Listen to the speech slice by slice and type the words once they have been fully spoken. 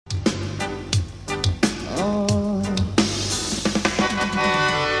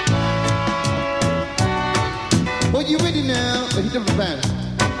to the band.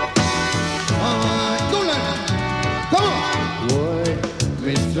 Go now. Come on. Boy,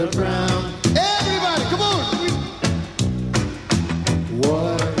 Mr. Brown. Everybody, come on.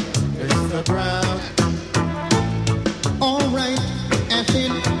 Boy, Mr. Brown. All right. I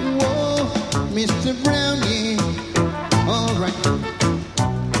said, whoa, Mr. Brown, yeah. All right.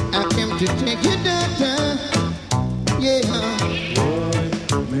 I came to take your daughter. Yeah. Boy,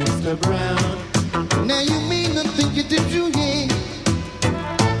 Mr. Brown. Now you may not think it is true, yeah.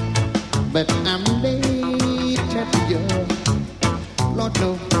 But I'm late at you. Lord,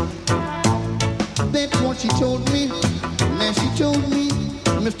 no. That's what she told me. Now she told me,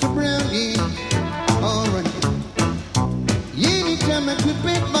 Mr. Brown, yeah. All right. Anytime I could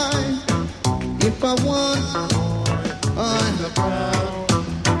bet mine, if I won, Mr. Brown.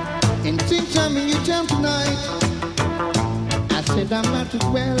 And since I'm in your town tonight, I said I might as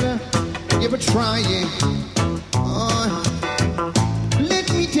well give a try, yeah.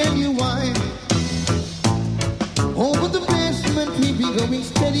 Let me tell you why. Over the basement we be going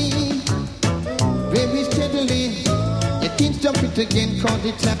steady, very steadily. You can't stop it again, cause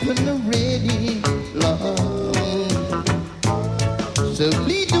it's happened already, Lord. So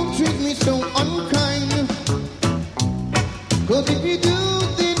please don't treat me so unkind, cause if you do,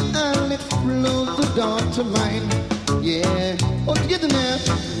 then I'll explode the door to mine. Yeah, all together now.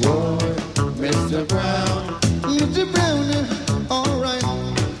 Whoa, Mr. Brown. Mr. Brown, all right.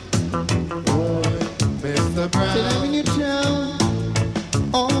 Whoa, Mr. Brown. Said I'm in your town,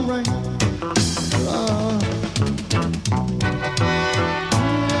 all right. All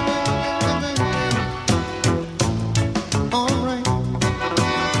right. All right.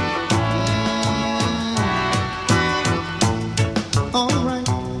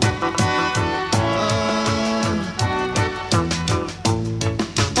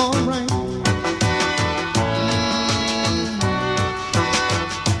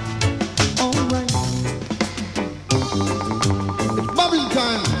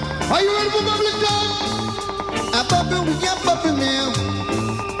 Are you ready for bubbling time? I bubble, we got bubble now.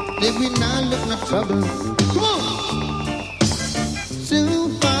 If we not look no trouble. Come on!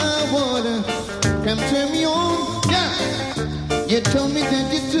 Super water, come turn me on. Yeah! You told me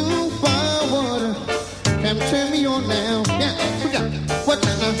that you're super water. Come turn me on now. Yeah, we got it. What's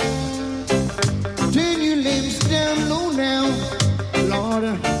that now? Turn your lips down low now,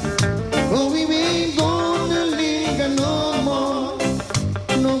 Lord. Oh, we ain't gonna linger no more.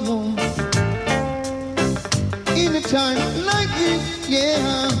 No more. In a time like this,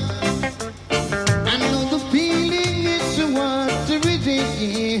 yeah, I know the feeling is so hard to resist,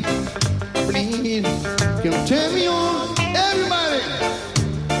 yeah. Please, come turn me on, everybody.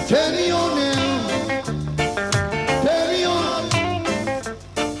 Turn me on now. Turn me on.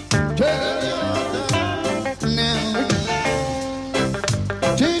 Turn me on now.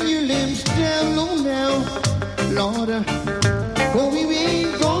 Turn your lips down low now, Lord. Oh, we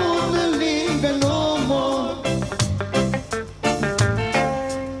ain't gonna linger no more.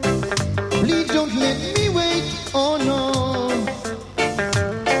 Please don't let me wait, oh no.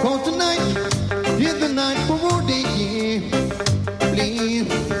 Cause tonight is the night for all day, yeah. Please,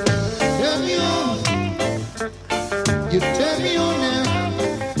 turn me on. You turn me on now.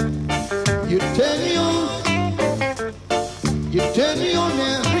 You turn me on. You turn me on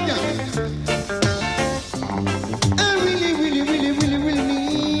now.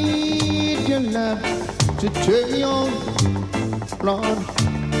 Love to turn me on, Lord.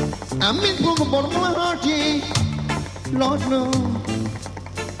 I'm in from the bottom of my heart, yeah. Lord, no.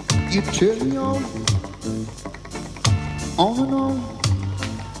 You turn me on and on.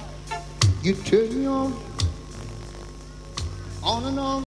 You turn me on and on.